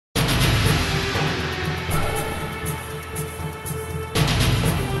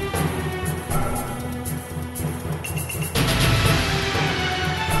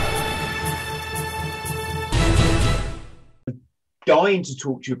dying to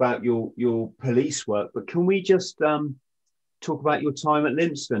talk to you about your police work, but can we just talk about your time at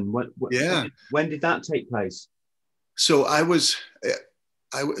Lympstone? When did that take place? So I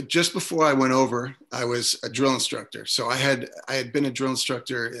just before I went over, I was a drill instructor. So I had been a drill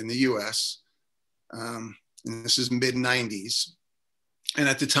instructor in the U.S. And this is mid '90s, and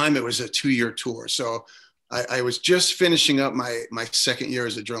at the time it was a 2-year tour. So I was just finishing up my second year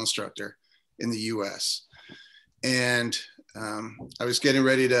as a drill instructor in the U.S. And I was getting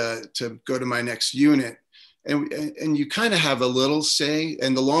ready to go to my next unit. And you kind of have a little say,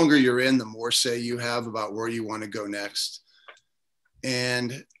 and the longer you're in, the more say you have about where you want to go next.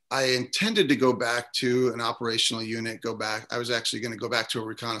 And I intended to go back to an operational unit, I was actually going to go back to a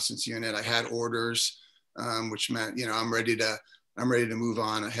reconnaissance unit. I had orders, which meant, I'm ready to move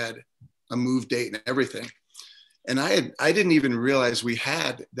on. I had a move date and everything. And I didn't even realize we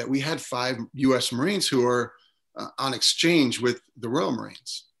had 5 US Marines who are on exchange with the Royal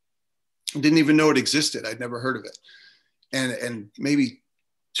Marines. I didn't even know it existed. I'd never heard of it. And maybe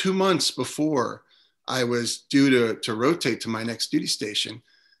 2 months before I was due to rotate to my next duty station,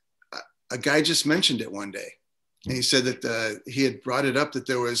 a guy just mentioned it one day. And he said that he had brought it up that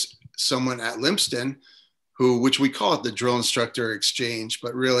there was someone at Lympstone which we call it the drill instructor exchange,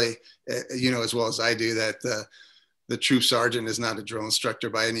 but really, as well as I do, that the troop sergeant is not a drill instructor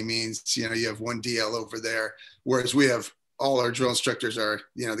by any means. You have one DL over there, whereas we have all our drill instructors are,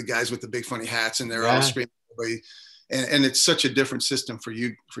 the guys with the big funny hats, and they're all screaming. And it's such a different system for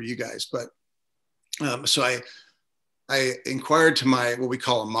you guys. But so I inquired to what we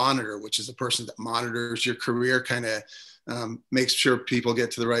call a monitor, which is a person that monitors your career, kind of makes sure people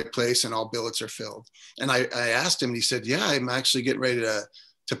get to the right place and all billets are filled. And I asked him, and he said, yeah, I'm actually getting ready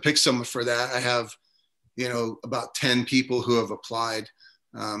to pick someone for that. I have, about 10 people who have applied.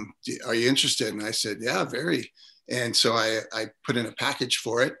 Are you interested? And I said, yeah, very. And so I put in a package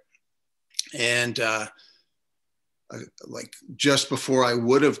for it. And like just before I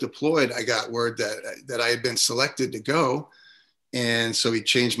would have deployed, I got word that I had been selected to go. And so he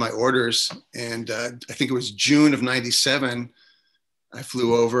changed my orders. And I think it was June of '97, I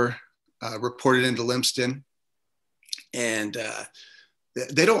flew over, reported into Lympstone. And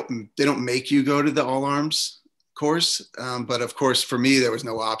they don't make you go to the all arms course. But of course, for me, there was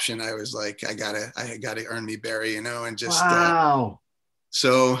no option. I was like, I gotta earn me Barry, and just, wow.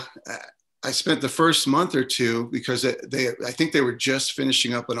 So I spent the first month or two, because I think they were just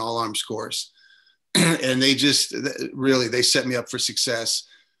finishing up an all arms course, and they set me up for success.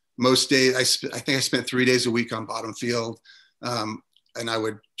 Most days, I think I spent 3 days a week on bottom field. And I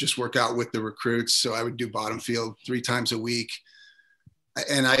would just work out with the recruits. So I would do bottom field 3 times a week.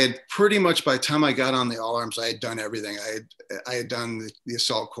 And I had pretty much, by the time I got on the all arms, I had done everything. I had done the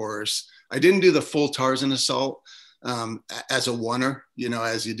assault course. I didn't do the full Tarzan assault as a oneer,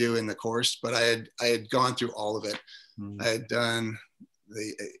 as you do in the course, but I had gone through all of it. I had done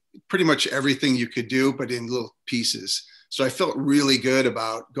pretty much everything you could do, but in little pieces. So I felt really good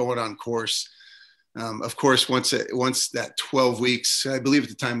about going on course. Of course, once that 12 weeks, I believe at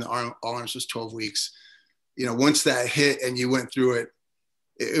the time the all arms was 12 weeks, once that hit and you went through it,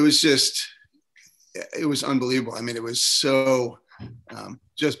 it was unbelievable. I mean, it was so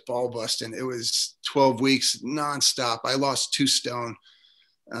just ball busting. It was 12 weeks nonstop. I lost 2 stone.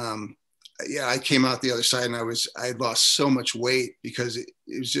 I came out the other side, and I had lost so much weight because it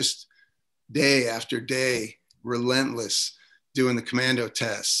was just day after day, relentless, doing the commando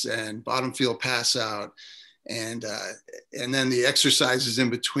tests and bottom field pass out. And then the exercises in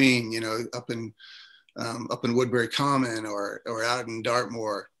between, up in Woodbury Common or out in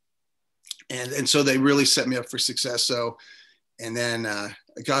Dartmoor. And so they really set me up for success. So, and then I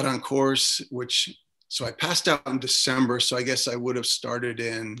got on course, so I passed out in December. So I guess I would have started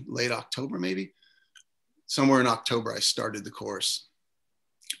in late October, maybe somewhere in October, I started the course.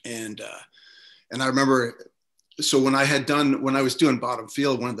 And I remember, so when I was doing bottom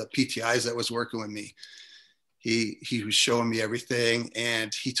field, one of the PTIs that was working with me, he was showing me everything.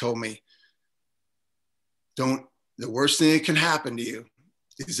 And he told me, the worst thing that can happen to you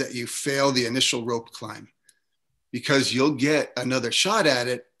is that you fail the initial rope climb, because you'll get another shot at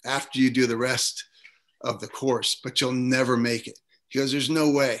it after you do the rest of the course, but you'll never make it. He goes, there's no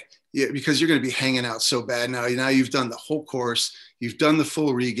way, because you're going to be hanging out so bad. Now you've done the whole course, you've done the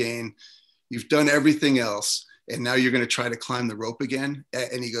full regain, you've done everything else, and now you're going to try to climb the rope again.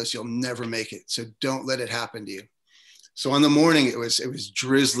 And he goes, you'll never make it. So don't let it happen to you. So on the morning, it was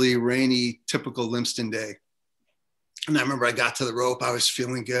drizzly, rainy, typical Lympstone day. And I remember I got to the rope, I was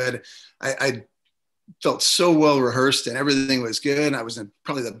feeling good. I felt so well rehearsed and everything was good. I was in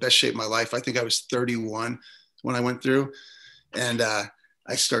probably the best shape of my life. I think I was 31 when I went through. And I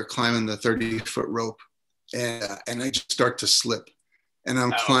start climbing the 30-foot rope, and I just start to slip, and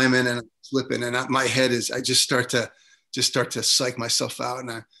I'm climbing and I'm slipping, and my head is, I just start to psych myself out,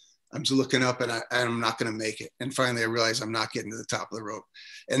 and I'm just looking up, and I'm not going to make it. And finally I realize I'm not getting to the top of the rope,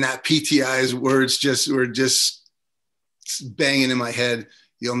 and that PTI's words were just banging in my head.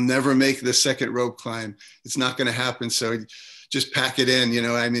 You'll never make the second rope climb. It's not going to happen. So just pack it in, you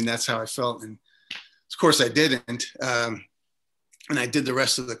know. I mean, that's how I felt. And of course I didn't. And I did the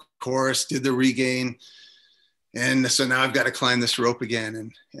rest of the course, did the regain. And so now I've got to climb this rope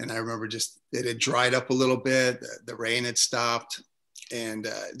again. And I remember it had dried up a little bit. The rain had stopped, and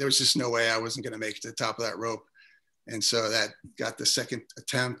there was just no way I wasn't going to make it to the top of that rope. And so that got the second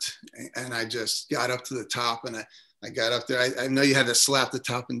attempt, and I just got up to the top, and I got up there. I know you had to slap the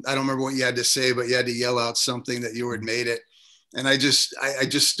top, and I don't remember what you had to say, but you had to yell out something that you had made it. And I just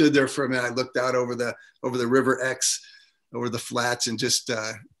stood there for a minute. I looked out over the River X, over the flats, and just,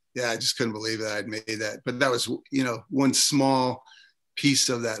 I just couldn't believe that I'd made that. But that was, you know, one small piece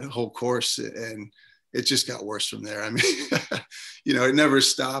of that whole course. And it just got worse from there. I mean, you know, it never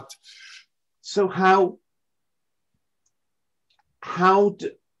stopped. So I'm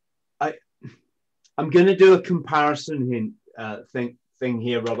going to do a comparison thing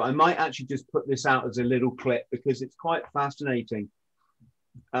here, Robert. I might actually just put this out as a little clip because it's quite fascinating.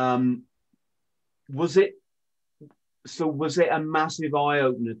 Was it a massive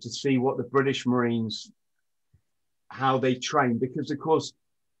eye-opener to see what the British Marines, how they train? Because of course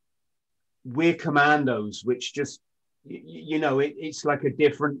we're commandos, which just, you know, it's like a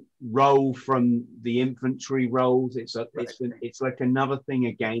different role from the infantry roles. It's like another thing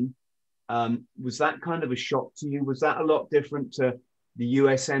again. Was that kind of a shock to you? Was that a lot different to the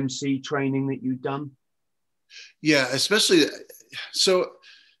USMC training that you'd done? Yeah, especially, so,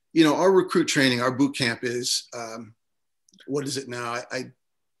 you know, our recruit training, our boot camp is, what is it now?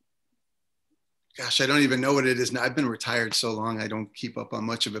 Gosh, I don't even know what it is now. I've been retired so long, I don't keep up on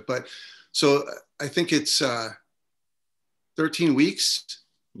much of it. But so I think it's 13 weeks,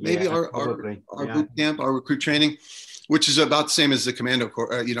 maybe, our boot camp, our recruit training, which is about the same as the commando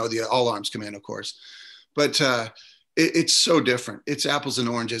course, you know, the all arms commando course. But it's so different. It's apples and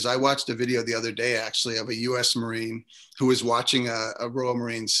oranges. I watched a video the other day, actually, of a US Marine who was watching a Royal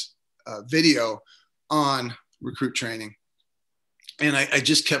Marines video on recruit training. And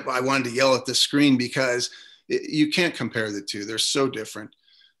I wanted to yell at the screen because you can't compare the two. They're so different.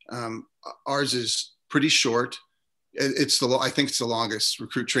 Ours is pretty short. I think it's the longest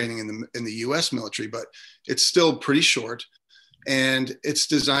recruit training in the U.S. military, but it's still pretty short. And it's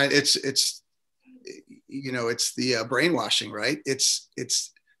designed. It's you know, it's the brainwashing, right? It's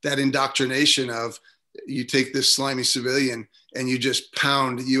that indoctrination of, you take this slimy civilian and you just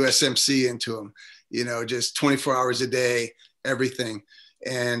pound USMC into them. You know, just 24 hours a day, everything.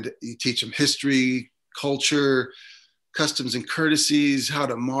 And you teach them history, culture, customs and courtesies, how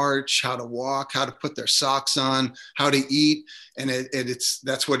to march, how to walk, how to put their socks on, how to eat. And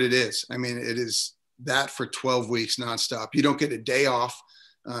that's what it is. I mean, it is that for 12 weeks nonstop. You don't get a day off.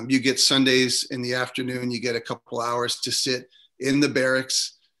 You get Sundays in the afternoon, you get a couple hours to sit in the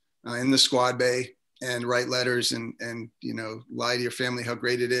barracks, in the squad bay, and write letters and, you know, lie to your family how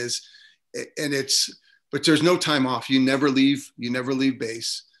great it is. But there's no time off. You never leave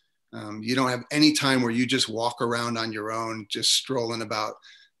base. You don't have any time where you just walk around on your own, just strolling about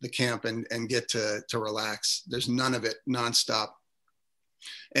the camp and get to relax. There's none of it, nonstop.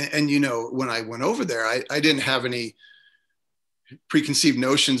 And you know, when I went over there, I didn't have any preconceived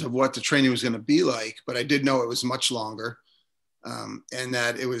notions of what the training was going to be like, but I did know it was much longer. And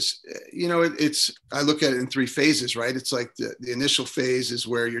that it was, you know, I look at it in 3 phases, right? It's like the initial phase is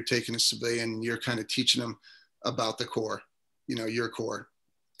where you're taking a civilian and you're kind of teaching them about the Corps, you know, your Corps,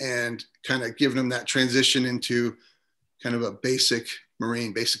 and kind of giving them that transition into kind of a basic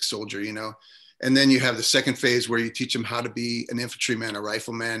Marine, basic soldier, you know. And then you have the second phase where you teach them how to be an infantryman, a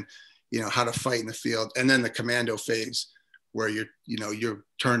rifleman, you know, how to fight in the field. And then the commando phase where you're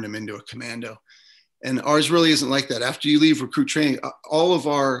turning them into a commando. And ours really isn't like that. After you leave recruit training, all of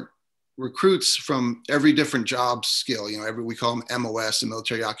our recruits from every different job skill, you know, we call them MOS, a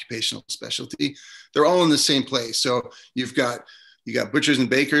military occupational specialty. They're all in the same place. So you got butchers and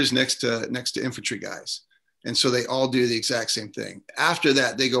bakers next to infantry guys. And so they all do the exact same thing. After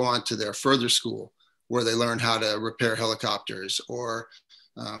that, they go on to their further school where they learn how to repair helicopters or,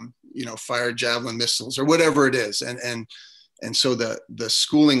 you know, fire javelin missiles or whatever it is. And so the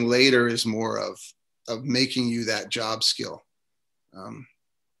schooling later is more of making you that job skill.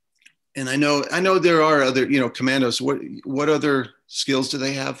 And I know there are other, you know, commandos. What other skills do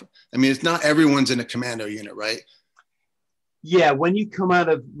they have? I mean, it's not everyone's in a commando unit, right? Yeah, when you come out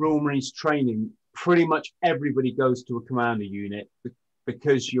of Royal Marines training, pretty much everybody goes to a commando unit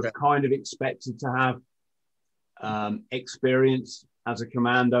because you're kind of expected to have experience as a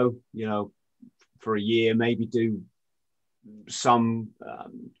commando, you know, for a year, maybe do some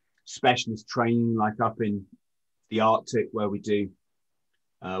specialist training, like up in the Arctic, where we do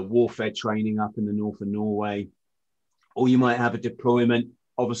warfare training up in the north of Norway, or you might have a deployment.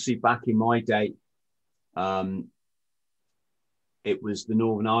 Obviously, back in my day, it was the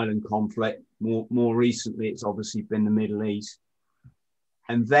Northern Ireland conflict. More recently, it's obviously been the Middle East.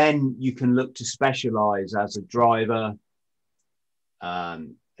 And then you can look to specialize as a driver, a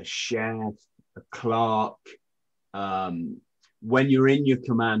chef, a clerk. When you're in your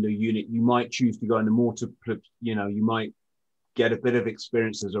commando unit, you might choose to go in the mortar, you know, you might get a bit of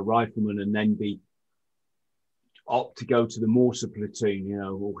experience as a rifleman and then opt to go to the mortar platoon, you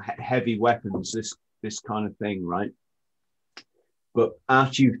know, or heavy weapons, this kind of thing, right? But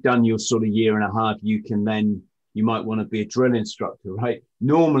after you've done your sort of year and a half, you might want to be a drill instructor, right?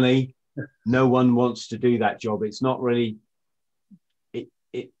 Normally, no one wants to do that job. It's not really,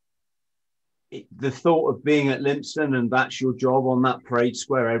 the thought of being at Lympstone and that's your job on that parade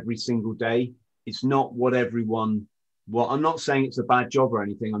square every single day, it's not what everyone, well, I'm not saying it's a bad job or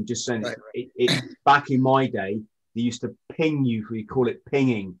anything. I'm just saying it back in my day, they used to ping you, we call it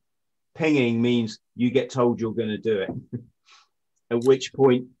pinging. Pinging means you get told you're going to do it. At which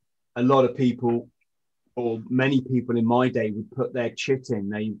point, a lot of people, or many people in my day, would put their chit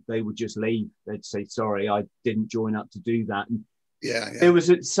in. They would just leave. They'd say, sorry, I didn't join up to do that. And there was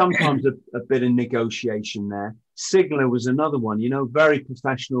sometimes a bit of negotiation there. Signaller was another one, you know, very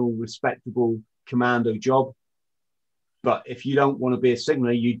professional, respectable commando job. But if you don't want to be a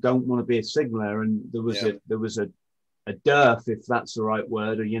signaller, you don't want to be a signaller. And there was a dearth, if that's the right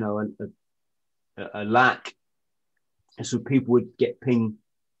word, or, you know, a lack. And so people would get ping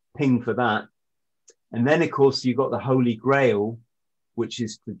for that. And then, of course, you've got the Holy Grail, which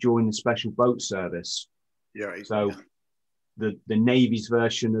is to join the Special Boat Service. Yeah. So the Navy's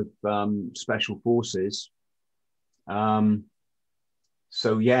version of Special Forces.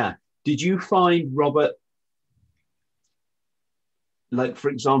 So, yeah. Did you find, Robert, like, for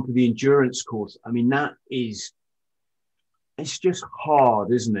example, the endurance course? I mean, it's just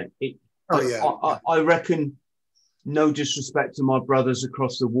hard, isn't it? I reckon, no disrespect to my brothers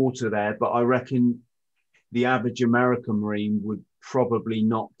across the water there, but I reckon the average American Marine would probably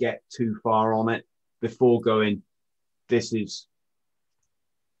not get too far on it before going, this is.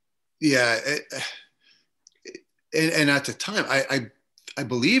 Yeah. And at the time, I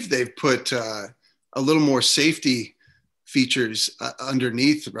believe they've put a little more safety features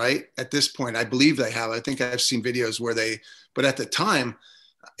underneath, right? At this point, I believe they have. I think I've seen videos where but at the time,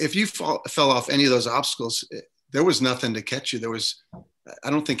 if you fell off any of those obstacles, there was nothing to catch you. I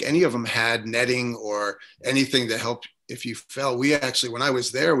don't think any of them had netting or anything to help if you fell. We actually, when I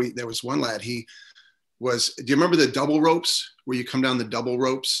was there, there was one lad, do you remember the double ropes where you come down the double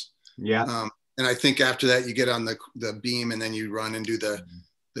ropes? Yeah. And I think after that you get on the beam and then you run and do the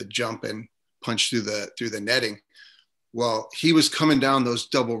jump and punch through the netting. Well, he was coming down those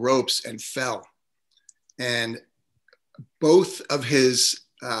double ropes and fell. And both of his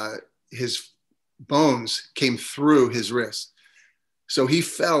bones came through his wrist. So he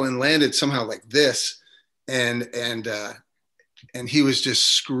fell and landed somehow like this. And he was just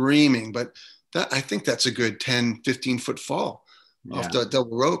screaming. But I think that's a good 10, 15 foot fall off the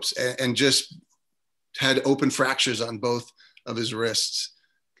double ropes and just had open fractures on both of his wrists.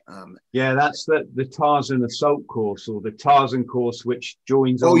 That's the Tarzan assault course, or the Tarzan course, which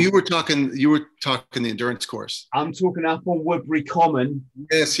joins. Oh, you were talking the endurance course. I'm talking up on Woodbury Common.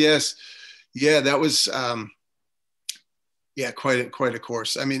 Yes. Yeah, that was quite a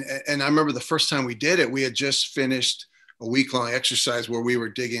course. I mean, and I remember the first time we did it, we had just finished a week-long exercise where we were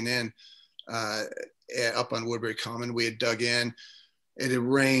digging in up on Woodbury Common. We had dug in. It had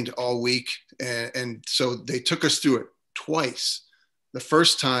rained all week, and so they took us through it twice. The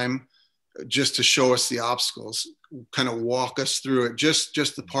first time, just to show us the obstacles, kind of walk us through it,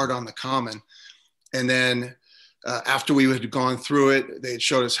 just the part on the common. And then after we had gone through it, they had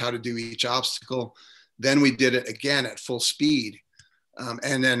showed us how to do each obstacle. Then we did it again at full speed,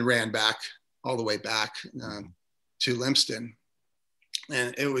 and then ran back all the way back to Lympstone.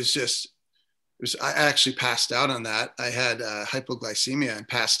 And I actually passed out on that. I had hypoglycemia and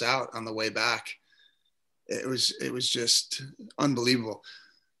passed out on the way back. It was just unbelievable.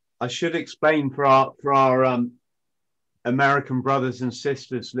 I should explain for our American brothers and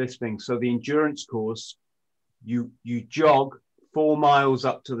sisters listening. So the endurance course, you jog 4 miles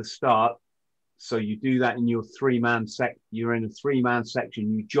up to the start. So you do that in your you're in a 3-man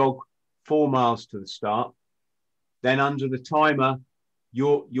section. You jog 4 miles to the start. Then under the timer,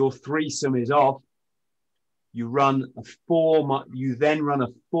 your threesome is off. You then run a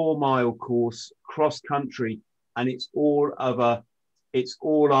 4-mile course cross country, and it's all either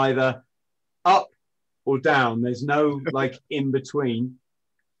up or down. There's no like in between.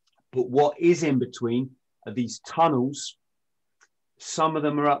 But what is in between are these tunnels. Some of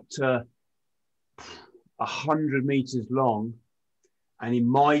them are up to 100 meters long. And in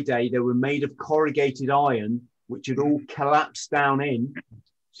my day, they were made of corrugated iron, which had all collapsed down in.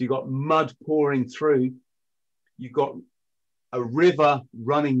 So you got mud pouring through. You've got a river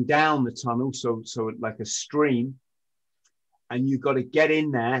running down the tunnel, so like a stream. And you've got to get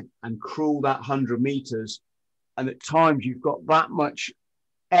in there and crawl that 100 meters. And at times you've got that much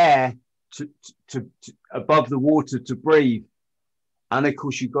air to above the water to breathe. And of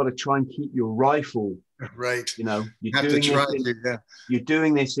course, you've got to try and keep your rifle. Right. You know, you're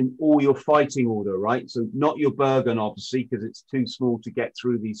doing this in all your fighting order, right? So not your Bergen, obviously, because it's too small to get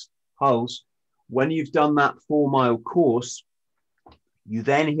through these holes. When you've done that 4-mile course, you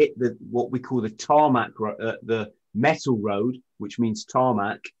then hit what we call the tarmac, the metal road, which means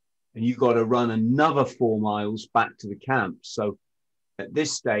tarmac, and you've got to run another 4 miles back to the camp. So at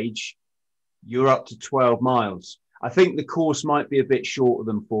this stage, you're up to 12 miles. I think the course might be a bit shorter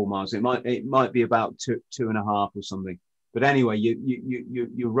than 4 miles. It might be about two and a half or something. But anyway,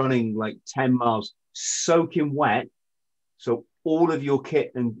 you're running like 10 miles, soaking wet. So all of your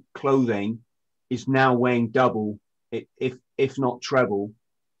kit and clothing is now weighing double, if not treble.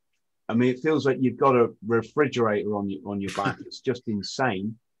 I mean, it feels like you've got a refrigerator on your back. It's just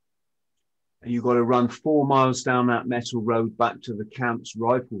insane. And you've got to run 4 miles down that metal road back to the camp's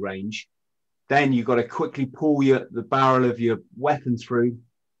rifle range. Then you've got to quickly pull the barrel of your weapon through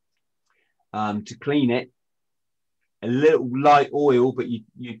to clean it. A little light oil, but you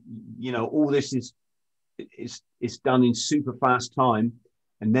know all this is done in super fast time.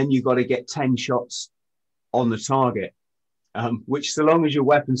 And then you've got to get 10 shots on the target, which, so long as your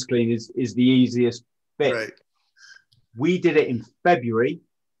weapon's clean, is the easiest bit. Right. We did it in February.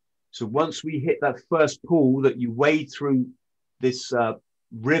 So once we hit that first pool that you wade through this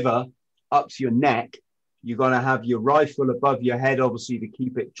river up to your neck, you're going to have your rifle above your head, obviously, to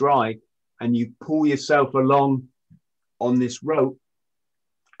keep it dry. And you pull yourself along on this rope.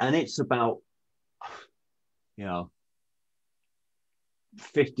 And it's about,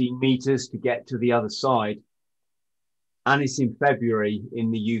 15 meters to get to the other side. And it's in February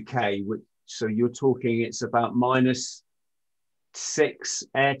in the UK. So you're talking, it's about -6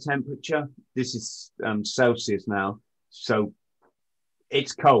 air temperature. This is Celsius now. So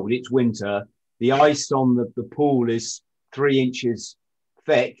it's cold, it's winter. The ice on the pool is 3 inches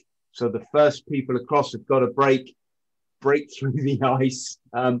thick. So the first people across have got to break through the ice.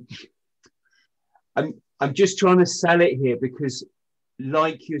 I'm just trying to sell it here because,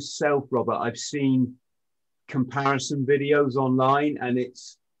 like yourself, Robert, I've seen comparison videos online, and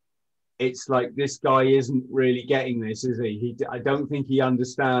it's like, this guy isn't really getting this, is he? I don't think he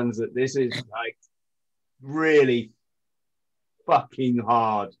understands that this is like really fucking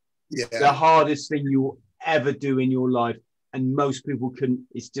hard. Yeah. The hardest thing you'll ever do in your life, and most people couldn't.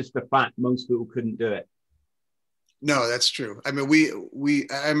 It's just a fact. Most people couldn't do it. No, that's true. I mean,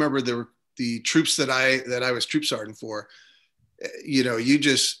 I remember the troops that I was troop sergeant for. You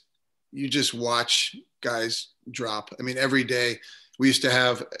just watch guys drop. I mean, every day we used to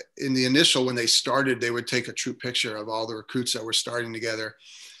have, in the initial, when they started, they would take a troop picture of all the recruits that were starting together.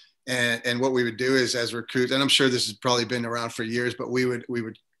 And what we would do is, as recruits, and I'm sure this has probably been around for years, but we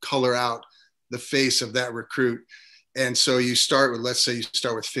would color out the face of that recruit. And so you start with, let's say you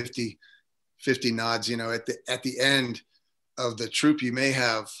start with 50 nods, at the end of the troop, you may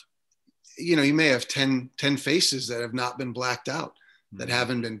have 10 faces that have not been blacked out, that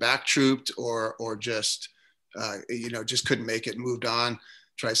haven't been back trooped or just, just couldn't make it, moved on,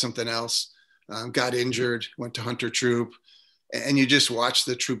 tried something else, got injured, went to hunter troop, and you just watch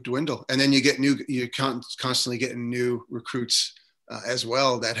the troop dwindle. And then you're constantly getting new recruits as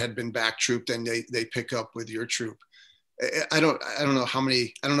well that had been back trooped, and they pick up with your troop. I don't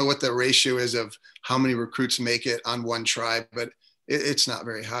know what the ratio is of how many recruits make it on one tribe, but it's not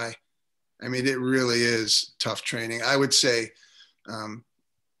very high. I mean, it really is tough training. I would say,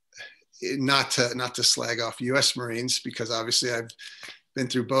 not to slag off US Marines, because obviously I've been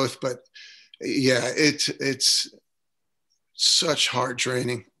through both, but yeah, it's such hard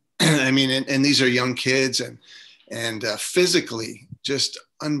training. I mean, and these are young kids and physically just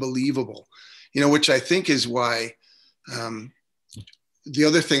unbelievable, which I think is why the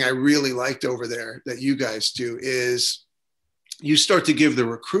other thing I really liked over there that you guys do is you start to give the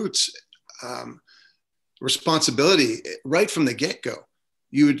recruits responsibility right from the get-go.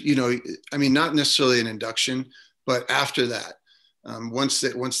 You would, I mean, not necessarily an induction, but after that, once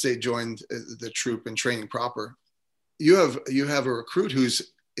they joined the troop and training proper, you have a recruit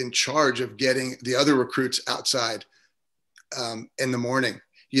who's in charge of getting the other recruits outside in the morning.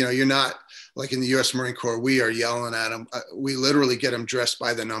 You're not like in the US Marine Corps, we are yelling at them. We literally get them dressed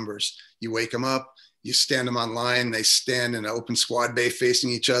by the numbers. You wake them up, you stand them on line, they stand in an open squad bay facing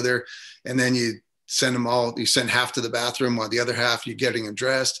each other. And then you send half to the bathroom while the other half, you're getting them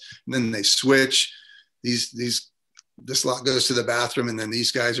dressed. And then they switch. This lot goes to the bathroom, and then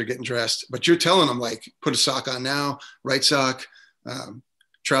these guys are getting dressed. But you're telling them, like, put a sock on now, right sock,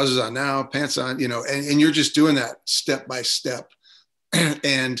 trousers on now, pants on, and you're just doing that step by step.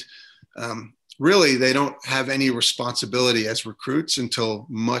 And really, they don't have any responsibility as recruits until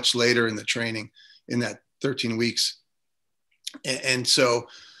much later in the training, in that 13 weeks. And so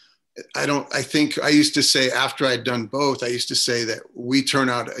I think I used to say, after I'd done both, I used to say that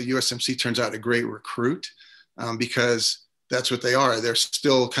USMC turns out a great recruit, because that's what they are. They're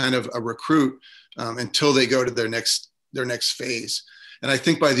still kind of a recruit until they go to their next phase. And I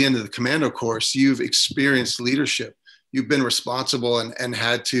think by the end of the commando course, you've experienced leadership. You've been responsible and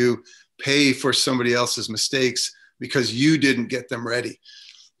had to pay for somebody else's mistakes because you didn't get them ready.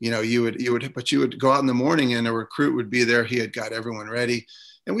 You would go out in the morning and a recruit would be there. He had got everyone ready.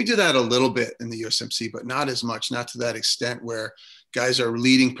 And we do that a little bit in the USMC, but not as much, not to that extent where guys are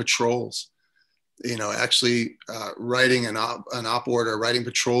leading patrols, actually writing an op order, writing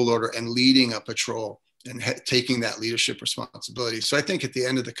patrol order and leading a patrol and taking that leadership responsibility. So I think at the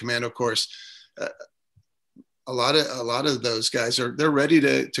end of the commando course, a lot of those guys they're ready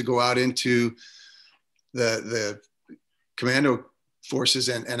to go out into the commando forces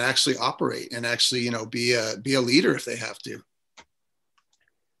and actually operate and actually, be a leader if they have to.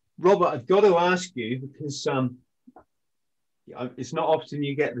 Robert, I've got to ask you, because it's not often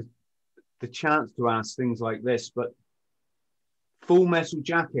you get the chance to ask things like this, but Full Metal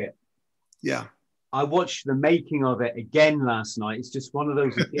Jacket. Yeah. I watched the making of it again last night. It's just one of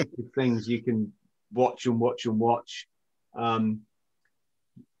those addictive things you can watch and watch and watch.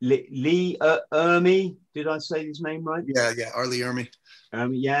 Lee Ermey, did I say his name right? Yeah, Arlie Ermey.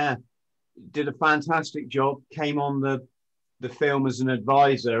 Yeah, did a fantastic job. Came on the film as an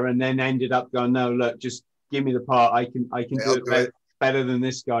advisor, and then ended up going, no, look, just give me the part. I can do it better than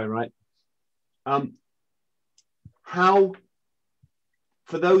this guy, right? How,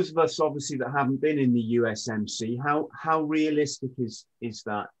 for those of us obviously that haven't been in the USMC, how realistic is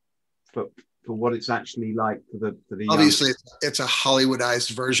that for what it's actually like for the obviously it's a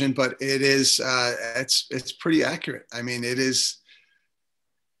Hollywoodized version, but it is it's pretty accurate. I mean,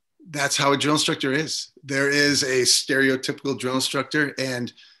 that's how a drill instructor is. There is a stereotypical drill instructor,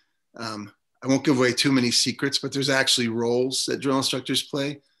 and I won't give away too many secrets, but there's actually roles that drill instructors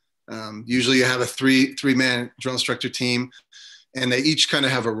play. Usually you have a three-man drill instructor team, and they each kind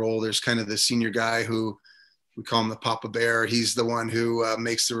of have a role. There's kind of the senior guy who we call him the Papa Bear. He's the one who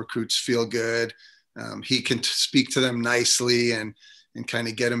makes the recruits feel good. He can speak to them nicely and kind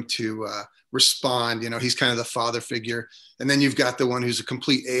of get them to respond. He's kind of the father figure. And then you've got the one who's a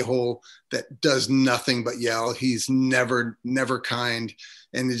complete a-hole that does nothing but yell. He's never kind.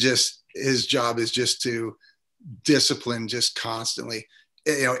 And his job is just to discipline just constantly.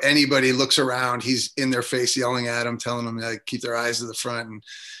 Anybody looks around, he's in their face yelling at them, telling them to keep their eyes to the front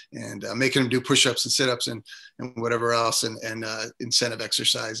and making them do push-ups and sit-ups and whatever else and incentive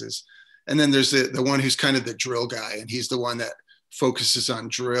exercises. And then there's the one who's kind of the drill guy, and he's the one that focuses on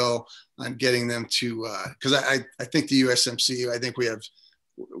drill, on getting them to, because I think the USMC, I think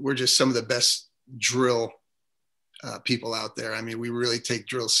we're just some of the best drill people out there. I mean, we really take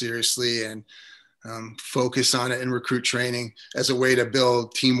drill seriously and focus on it in recruit training as a way to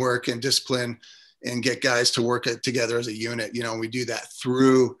build teamwork and discipline and get guys to work together as a unit. We do that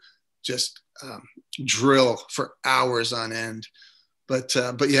through just drill for hours on end. But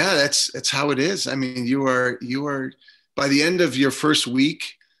yeah, that's how it is. I mean, you are by the end of your first week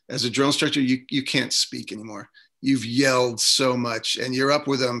as a drill instructor, you can't speak anymore. You've yelled so much, and you're up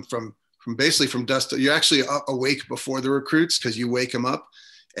with them from dusk. You're actually awake before the recruits because you wake them up,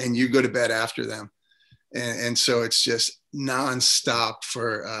 and you go to bed after them. And so it's just nonstop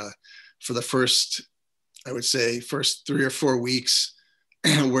for the first 3 or 4 weeks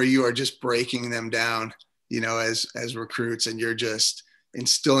where you are just breaking them down, as recruits, and you're just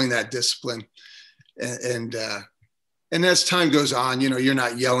instilling that discipline. And as time goes on, you're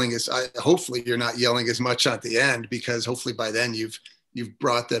not yelling hopefully you're not yelling as much at the end, because hopefully by then you've you've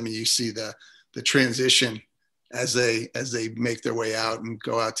brought them and you see the transition as they make their way out and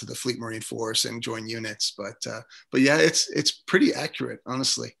go out to the Fleet Marine Force and join units. But yeah, it's pretty accurate,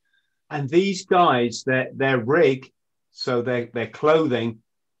 honestly. And these guys, their rig, so their clothing,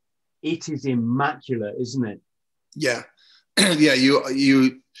 it is immaculate, isn't it? Yeah. Yeah.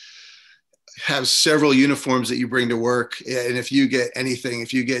 You have several uniforms that you bring to work. And if you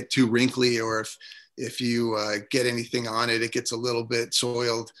get too wrinkly, or if you get anything on it, it gets a little bit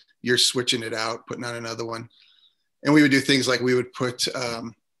soiled, you're switching it out, putting on another one. And we would do things like we would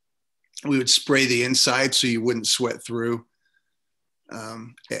spray the inside so you wouldn't sweat through.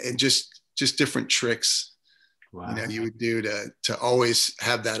 And just different tricks, wow, you would do to always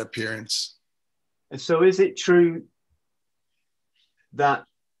have that appearance. And so is it true that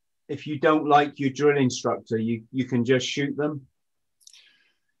if you don't like your drill instructor, you can just shoot them?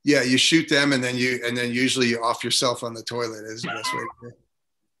 Yeah, you shoot them, and then usually you off yourself on the toilet is the best way to do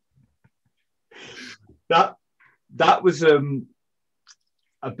it. That was a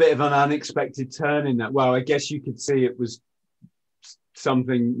bit of an unexpected turn in that. Well, I guess you could see it was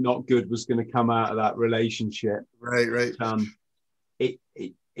something not good was going to come out of that relationship. Right.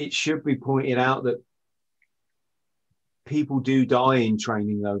 It should be pointed out that people do die in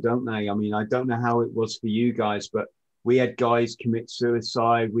training, though, don't they? I mean, I don't know how it was for you guys, but we had guys commit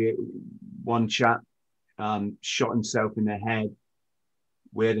suicide. One chap shot himself in the head.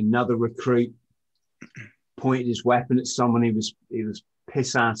 We had another recruit pointed his weapon at someone. He was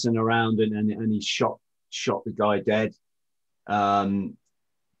piss-assing around and he shot the guy dead.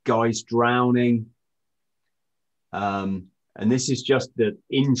 Guys drowning. And this is just the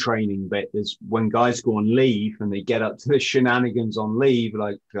in-training bit. There's when guys go on leave and they get up to the shenanigans on leave,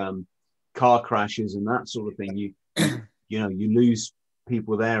 like car crashes and that sort of thing. You lose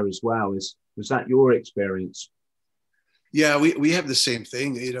people there as well. Was that your experience? Yeah, we have the same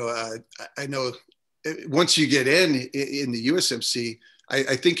thing. I know once you get in the USMC,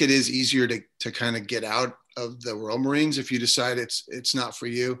 I think it is easier to kind of get out of the Royal Marines if you decide it's not for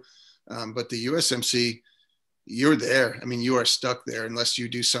you. But the USMC, you're there. I mean, you are stuck there unless you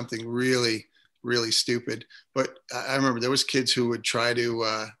do something really, really stupid. But I remember there was kids who would try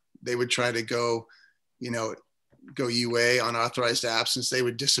to go, go UA on authorized absence. They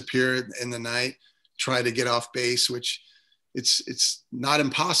would disappear in the night, try to get off base, which it's not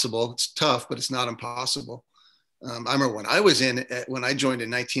impossible. It's tough, but it's not impossible. I remember when I joined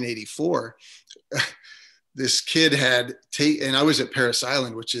in 1984, this kid and I was at Parris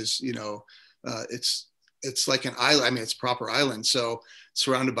Island, which is, it's like an island. I mean, it's a proper island. So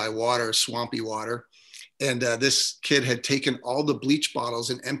surrounded by water, swampy water. And this kid had taken all the bleach bottles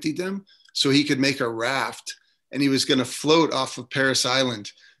and emptied them so he could make a raft. And he was going to float off of Parris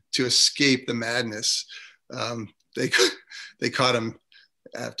Island to escape the madness. They caught him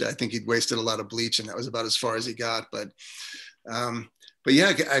after, I think he'd wasted a lot of bleach, and that was about as far as he got. But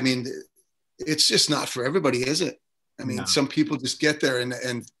yeah, I mean, it's just not for everybody, is it? I mean, Some people just get there and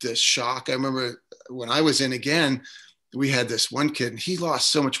the shock. I remember when I was in again, we had this one kid and he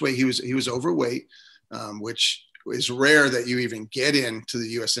lost so much weight. He was overweight, which is rare that you even get into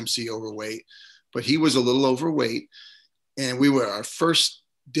the USMC overweight, but he was a little overweight. And our first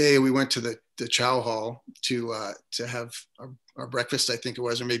day, we went to the chow hall to have our breakfast, I think it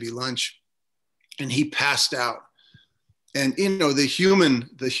was, or maybe lunch. And he passed out. And, the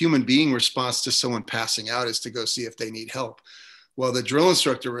human being response to someone passing out is to go see if they need help. Well, the drill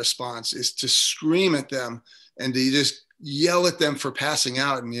instructor response is to scream at them and to just yell at them for passing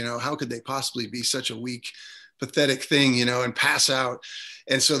out. And, how could they possibly be such a weak, pathetic thing, and pass out?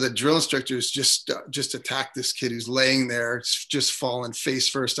 And so the drill instructors just attacked this kid who's laying there, just fallen face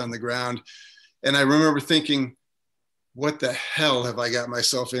first on the ground. And I remember thinking, what the hell have I got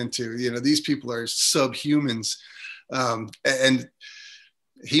myself into? These people are subhumans. And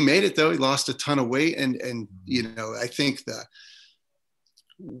he made it, though. He lost a ton of weight. And I think that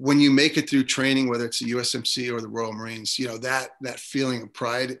when you make it through training, whether it's the USMC or the Royal Marines, that feeling of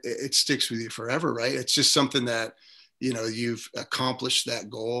pride, it sticks with you forever, right? It's just something that, you've accomplished that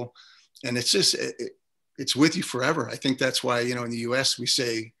goal, and it's just, it's with you forever. I think that's why, in the US, we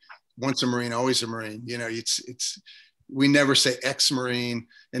say once a Marine, always a Marine. We never say ex-Marine,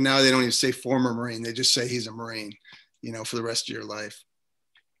 and now they don't even say former Marine. They just say he's a Marine, for the rest of your life.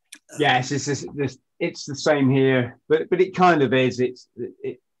 Yes, it's the same here, but it kind of is.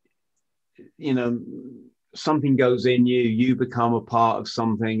 Something goes in you become a part of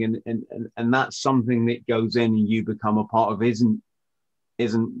something, and that's something that goes in and you become a part of isn't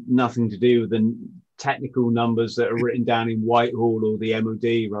nothing to do with the technical numbers that are written down in Whitehall or the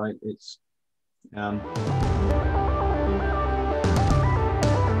MOD, right? It's